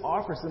Jesus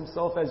offers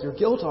himself as your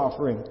guilt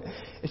offering.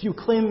 If you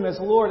claim him as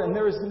Lord, and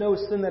there is no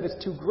sin that is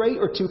too great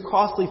or too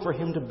costly for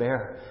him to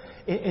bear.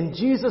 In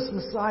Jesus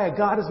Messiah,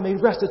 God has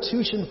made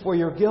restitution for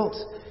your guilt.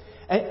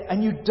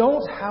 And you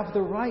don't have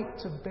the right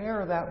to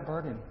bear that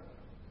burden.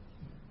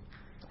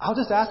 I'll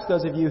just ask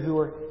those of you who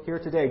are here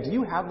today, do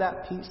you have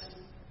that peace?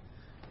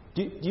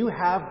 Do you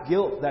have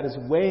guilt that is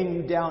weighing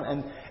you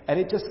down and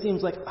it just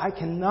seems like I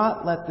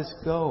cannot let this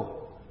go?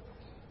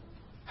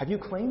 Have you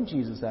claimed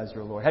Jesus as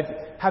your Lord?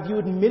 Have you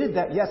admitted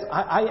that, yes,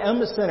 I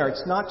am a sinner.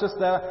 It's not just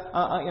that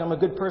I'm a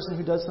good person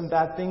who does some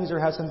bad things or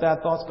has some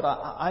bad thoughts, but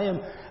I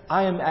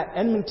am at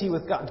enmity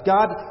with God.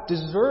 God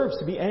deserves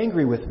to be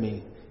angry with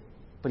me,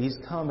 but he's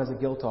come as a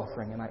guilt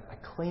offering, and I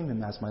claim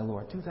him as my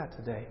Lord. Do that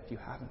today if you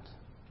haven't.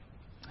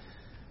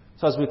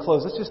 So as we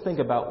close, let's just think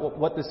about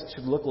what this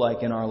should look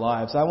like in our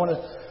lives. I want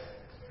to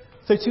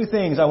say two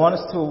things. I want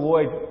us to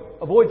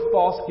avoid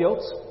false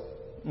guilt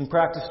and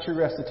practice true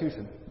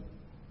restitution.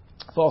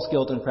 False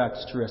guilt and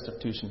practice true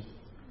restitution.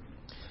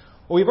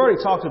 Well, we've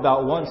already talked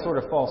about one sort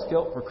of false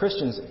guilt for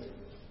Christians,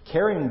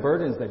 carrying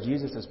burdens that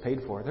Jesus has paid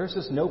for. There's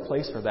just no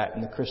place for that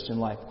in the Christian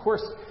life. Of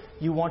course,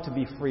 you want to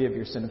be free of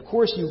your sin. Of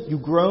course, you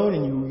groan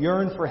and you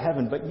yearn for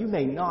heaven, but you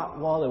may not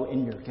wallow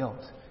in your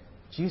guilt.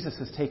 Jesus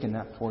has taken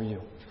that for you.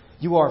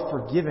 You are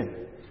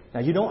forgiven.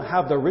 Now, you don't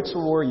have the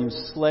ritual where you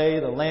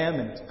slay the lamb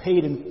and it's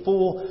paid in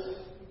full,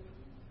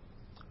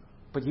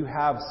 but you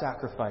have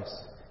sacrifice.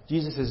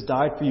 Jesus has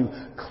died for you.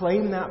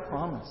 Claim that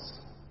promise.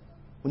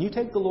 When you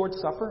take the Lord's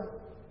Supper,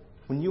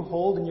 when you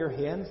hold in your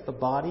hands the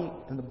body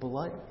and the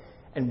blood,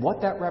 and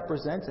what that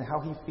represents and how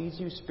he feeds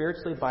you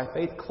spiritually by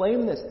faith,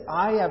 claim this.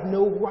 I have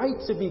no right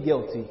to be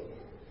guilty.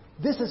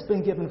 This has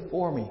been given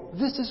for me.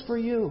 This is for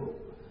you.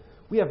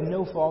 We have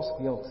no false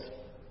guilt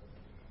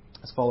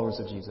as followers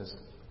of Jesus.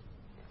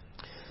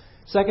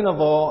 Second of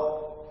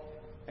all,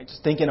 I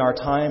just think in our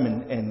time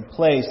and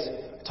place,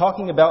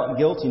 talking about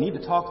guilt, you need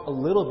to talk a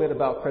little bit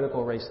about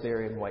critical race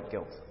theory and white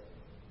guilt.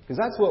 Because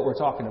that's what we're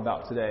talking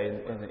about today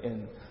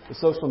in the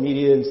social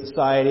media and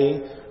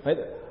society. Right?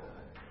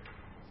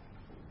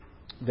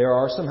 There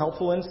are some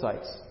helpful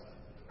insights.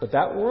 But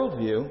that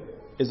worldview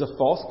is a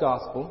false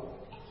gospel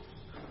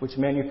which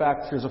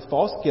manufactures a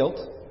false guilt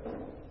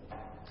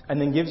and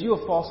then gives you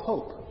a false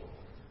hope.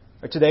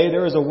 Today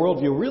there is a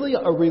worldview, really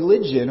a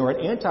religion or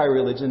an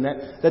anti-religion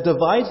that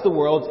divides the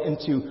world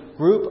into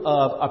group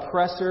of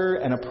oppressor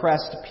and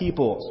oppressed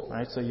peoples.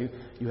 Right? So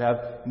you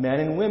have men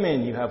and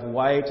women, you have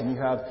white and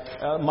you have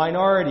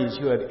minorities,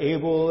 you have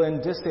able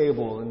and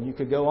disabled, and you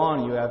could go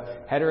on. You have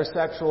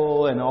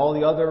heterosexual and all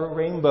the other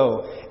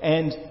rainbow.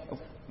 And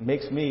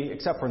makes me,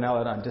 except for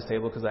now that I'm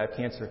disabled because I have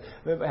cancer,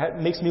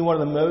 it makes me one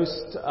of the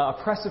most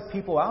oppressive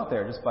people out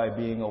there just by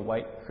being a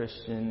white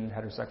Christian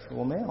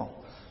heterosexual male.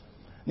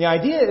 The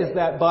idea is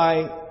that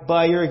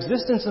by your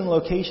existence and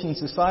location in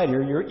society,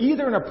 you're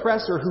either an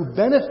oppressor who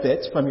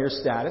benefits from your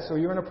status, or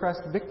you're an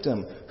oppressed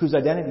victim whose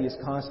identity is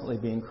constantly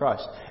being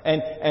crushed.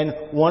 And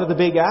one of the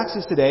big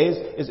axes today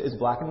is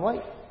black and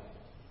white.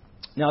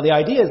 Now, the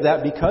idea is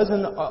that because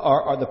in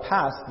the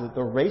past, the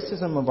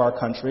racism of our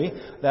country,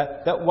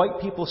 that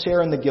white people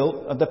share in the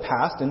guilt of the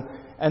past,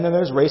 and then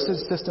there's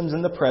racist systems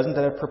in the present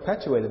that have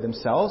perpetuated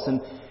themselves,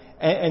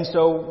 and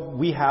so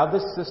we have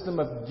this system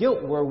of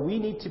guilt where we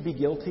need to be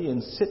guilty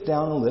and sit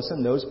down and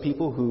listen. Those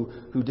people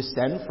who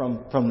descend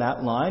from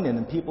that line, and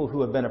then people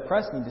who have been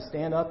oppressed need to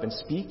stand up and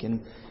speak.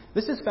 And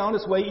this has found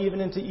its way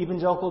even into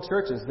evangelical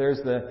churches. There's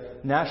the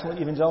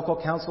National Evangelical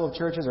Council of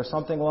Churches or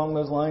something along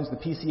those lines. The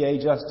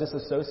PCA just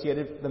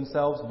disassociated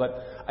themselves.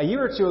 But a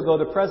year or two ago,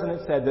 the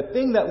president said the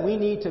thing that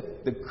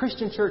the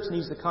Christian church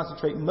needs to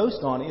concentrate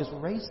most on is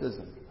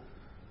racism.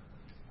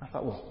 I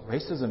thought, well,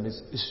 racism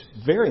is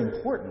very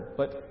important,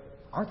 but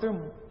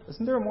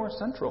isn't there a more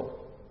central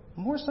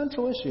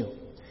issue?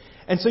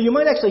 And so you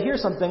might actually hear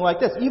something like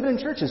this. Even in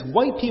churches,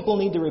 white people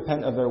need to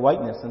repent of their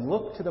whiteness and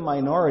look to the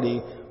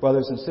minority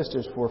brothers and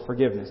sisters for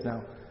forgiveness.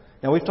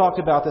 Now we've talked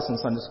about this in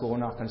Sunday school. We're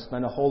not going to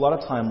spend a whole lot of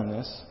time on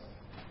this.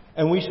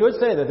 And we should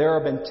say that there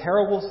have been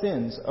terrible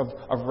sins of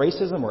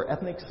racism or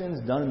ethnic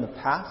sins done in the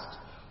past.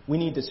 We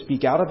need to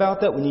speak out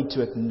about that. We need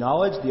to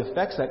acknowledge the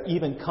effects that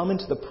even come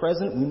into the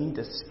present. We need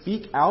to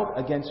speak out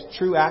against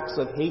true acts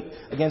of hate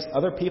against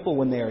other people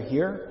when they are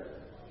here.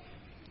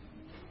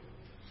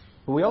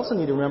 But we also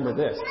need to remember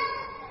this,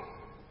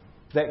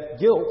 that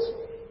guilt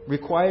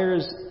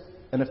requires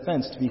an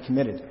offense to be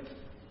committed.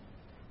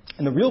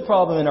 And the real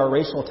problem in our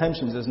racial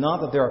tensions is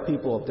not that there are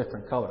people of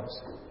different colors.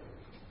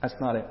 That's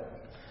not it.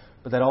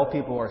 But that all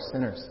people are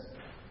sinners.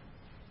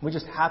 We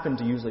just happen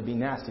to usually be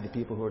nasty to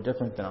people who are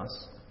different than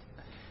us.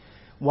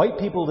 White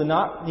people do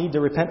not need to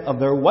repent of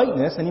their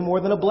whiteness any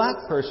more than a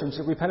black person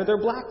should repent of their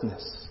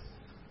blackness.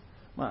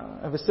 I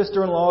have a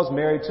sister-in-law who's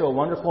married to a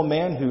wonderful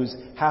man who's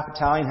half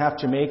Italian, half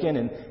Jamaican,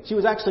 and she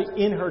was actually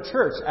in her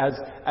church as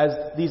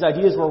these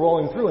ideas were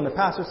rolling through, and the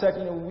pastor said,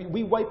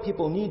 we white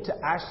people need to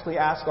actually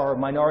ask our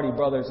minority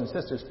brothers and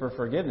sisters for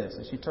forgiveness.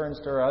 And she turns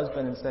to her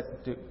husband and said,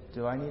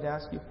 do I need to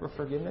ask you for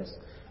forgiveness?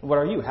 What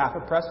are you, half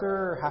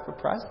oppressor, half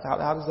oppressed?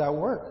 How does that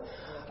work?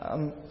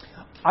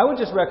 I would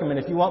just recommend,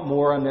 if you want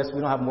more on this, we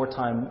don't have more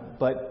time,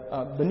 but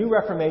the New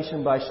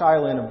Reformation by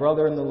Shylin, a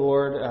brother in the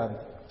Lord,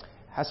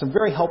 has some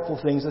very helpful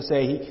things to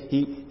say.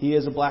 He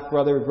is a black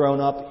brother grown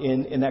up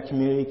in that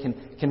community,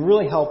 can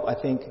really help,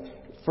 I think,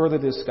 further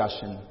the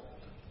discussion.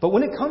 But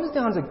when it comes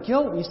down to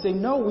guilt, we say,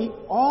 no, we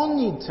all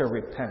need to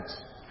repent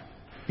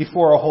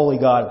before a holy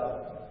God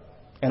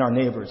and our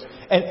neighbors.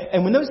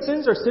 And when those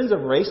sins are sins of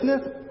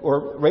racism,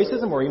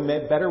 or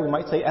even better, we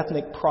might say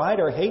ethnic pride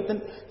or hate,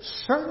 then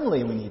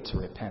certainly we need to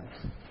repent.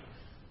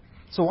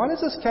 So why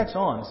does this catch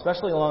on?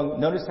 Especially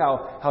notice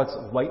how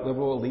it's white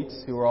liberal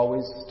elites who are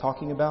always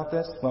talking about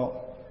this?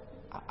 Well,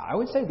 I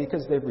would say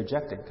because they've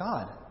rejected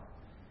God.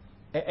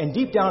 And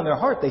deep down in their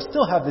heart, they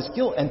still have this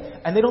guilt,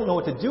 and they don't know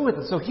what to do with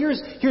it. So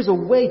here's a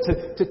way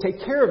to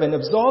take care of it and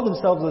absolve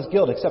themselves of this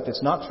guilt, except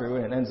it's not true,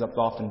 and it ends up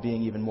often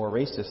being even more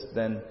racist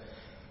than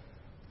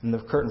the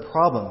current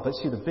problem. But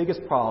see, the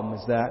biggest problem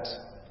is that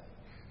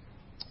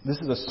this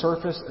is a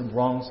surface and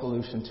wrong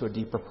solution to a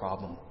deeper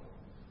problem.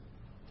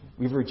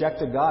 We've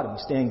rejected God and we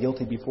stand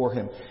guilty before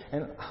Him.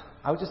 And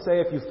I would just say,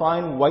 if you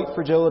find White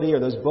Fragility or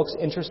those books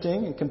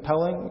interesting and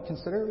compelling,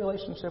 consider a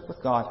relationship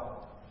with God.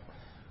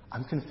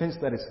 I'm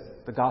convinced that it's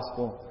the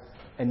gospel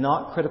and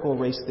not critical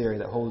race theory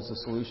that holds the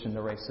solution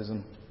to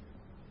racism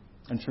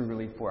and true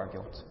relief for our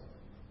guilt.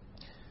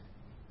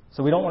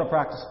 So we don't want to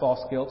practice false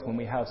guilt when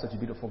we have such a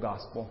beautiful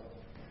gospel.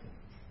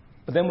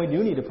 But then we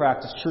do need to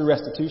practice true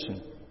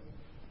restitution.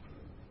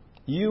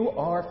 You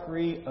are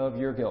free of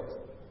your guilt.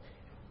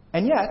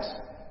 And yet,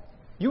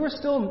 you are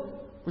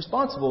still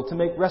responsible to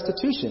make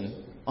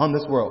restitution on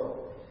this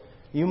world.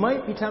 You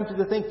might be tempted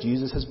to think,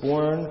 Jesus has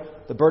borne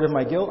the burden of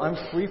my guilt. I'm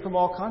free from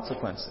all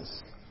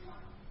consequences.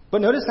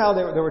 But notice how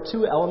there were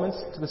two elements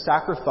to the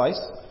sacrifice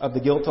of the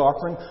guilt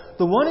offering.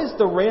 The one is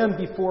the ram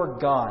before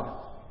God.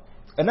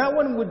 And that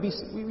one would be,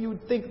 you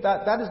would think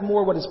that is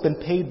more what has been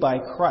paid by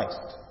Christ.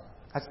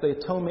 That's the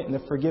atonement and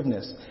the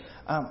forgiveness.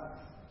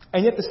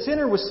 And yet the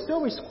sinner was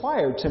still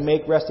required to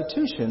make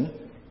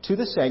restitution to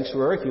the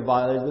sanctuary if he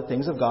violated the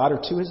things of God, or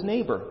to his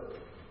neighbor.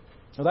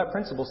 Now that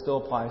principle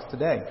still applies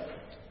today.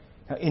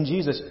 Now, in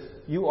Jesus,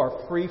 you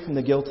are free from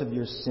the guilt of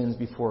your sins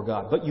before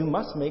God, but you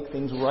must make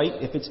things right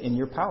if it's in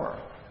your power.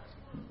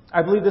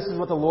 I believe this is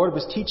what the Lord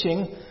was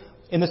teaching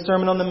in the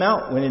Sermon on the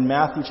Mount, when in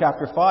Matthew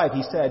chapter 5,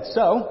 he said,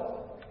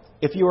 "So,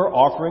 if you are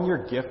offering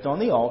your gift on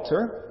the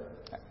altar,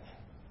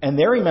 and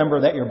there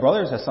remember that your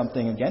brother has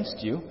something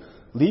against you,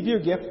 leave your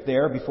gift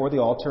there before the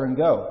altar and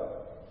go.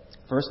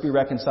 First be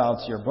reconciled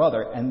to your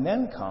brother, and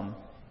then come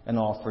and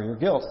offer your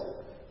gift."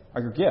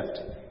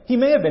 He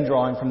may have been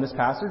drawing from this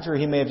passage, or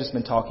he may have just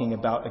been talking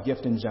about a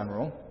gift in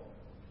general.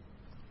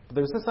 But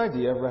there's this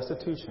idea of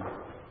restitution.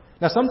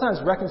 Now,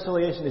 sometimes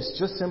reconciliation is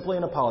just simply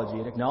an apology,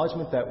 an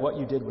acknowledgement that what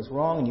you did was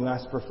wrong and you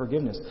ask for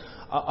forgiveness.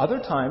 Other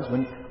times,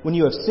 when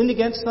you have sinned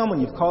against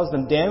someone, you've caused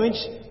them damage,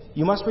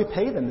 you must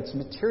repay them. It's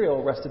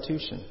material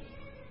restitution.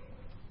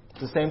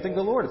 It's the same thing to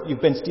the Lord. If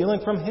you've been stealing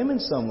from Him in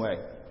some way,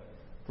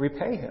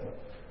 repay Him.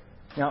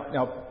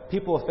 Now,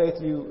 people of faith,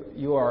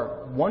 you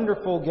are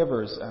wonderful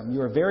givers.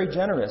 You are very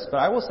generous. But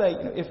I will say,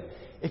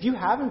 if you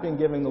haven't been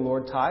giving the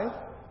Lord tithe,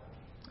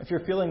 if you're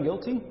feeling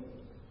guilty,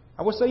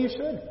 I will say you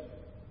should.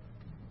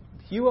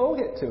 You owe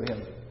it to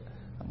Him.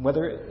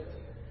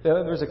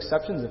 There's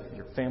exceptions if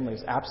your family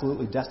is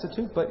absolutely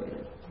destitute, but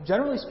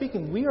generally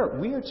speaking, we are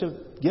to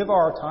give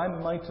our time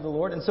and money to the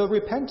Lord, and so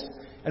repent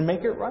and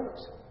make it right.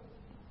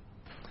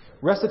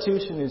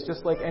 Restitution is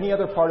just like any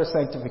other part of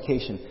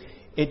sanctification.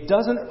 It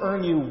doesn't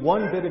earn you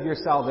one bit of your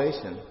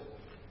salvation.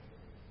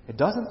 It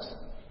doesn't.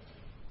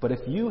 But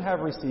if you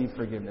have received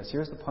forgiveness,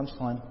 here's the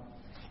punchline.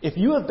 If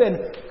you have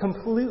been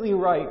completely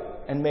right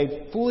and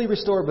made fully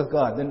restored with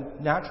God, then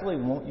naturally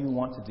won't you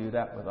want to do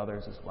that with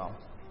others as well?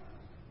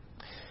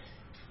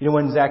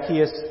 When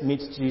Zacchaeus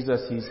meets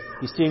Jesus,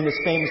 he's seeing this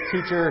famous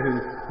teacher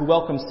who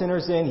welcomes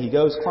sinners in. He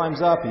goes,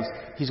 climbs up,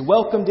 he's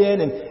welcomed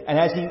in, and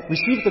as he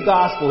receives the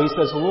gospel, he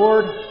says,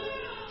 "Lord,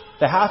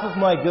 the half of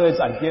my goods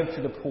I give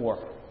to the poor.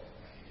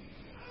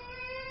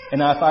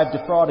 And if I've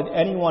defrauded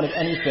anyone of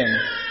anything,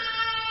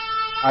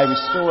 I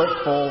restore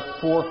it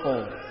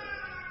fourfold."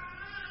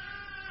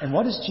 And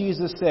what does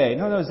Jesus say?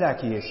 No,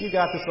 Zacchaeus, you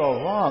got this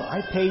all wrong.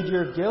 I paid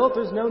your guilt.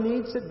 There's no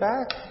need. Sit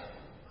back.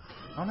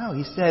 Oh, no.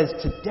 He says,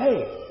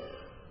 today,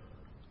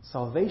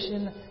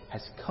 salvation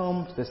has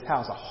come to this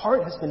house. A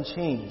heart has been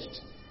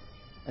changed.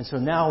 And so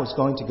now it's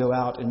going to go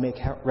out and make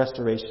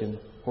restoration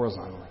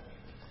horizontally.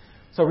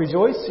 So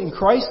rejoice in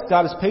Christ.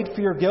 God has paid for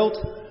your guilt.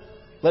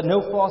 Let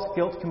no false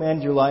guilt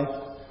command your life,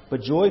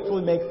 but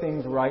joyfully make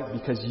things right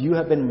because you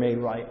have been made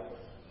right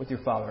with your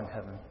Father in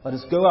heaven. Let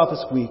us go out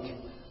this week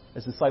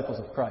as disciples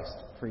of Christ,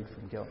 freed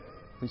from guilt.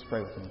 Please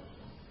pray with me.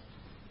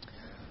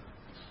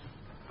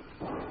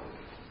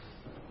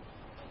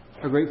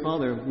 Our great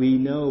Father, we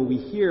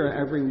hear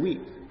every week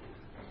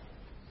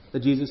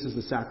that Jesus is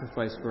the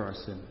sacrifice for our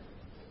sin.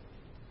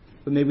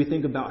 But may we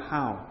think about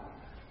how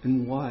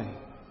and why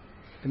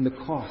and the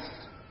cost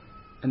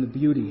and the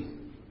beauty.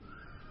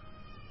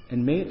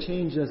 And may it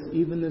change us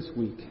even this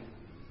week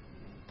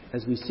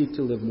as we seek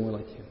to live more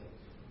like Him.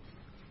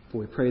 For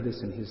we pray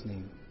this in His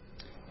name.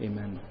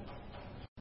 Amen.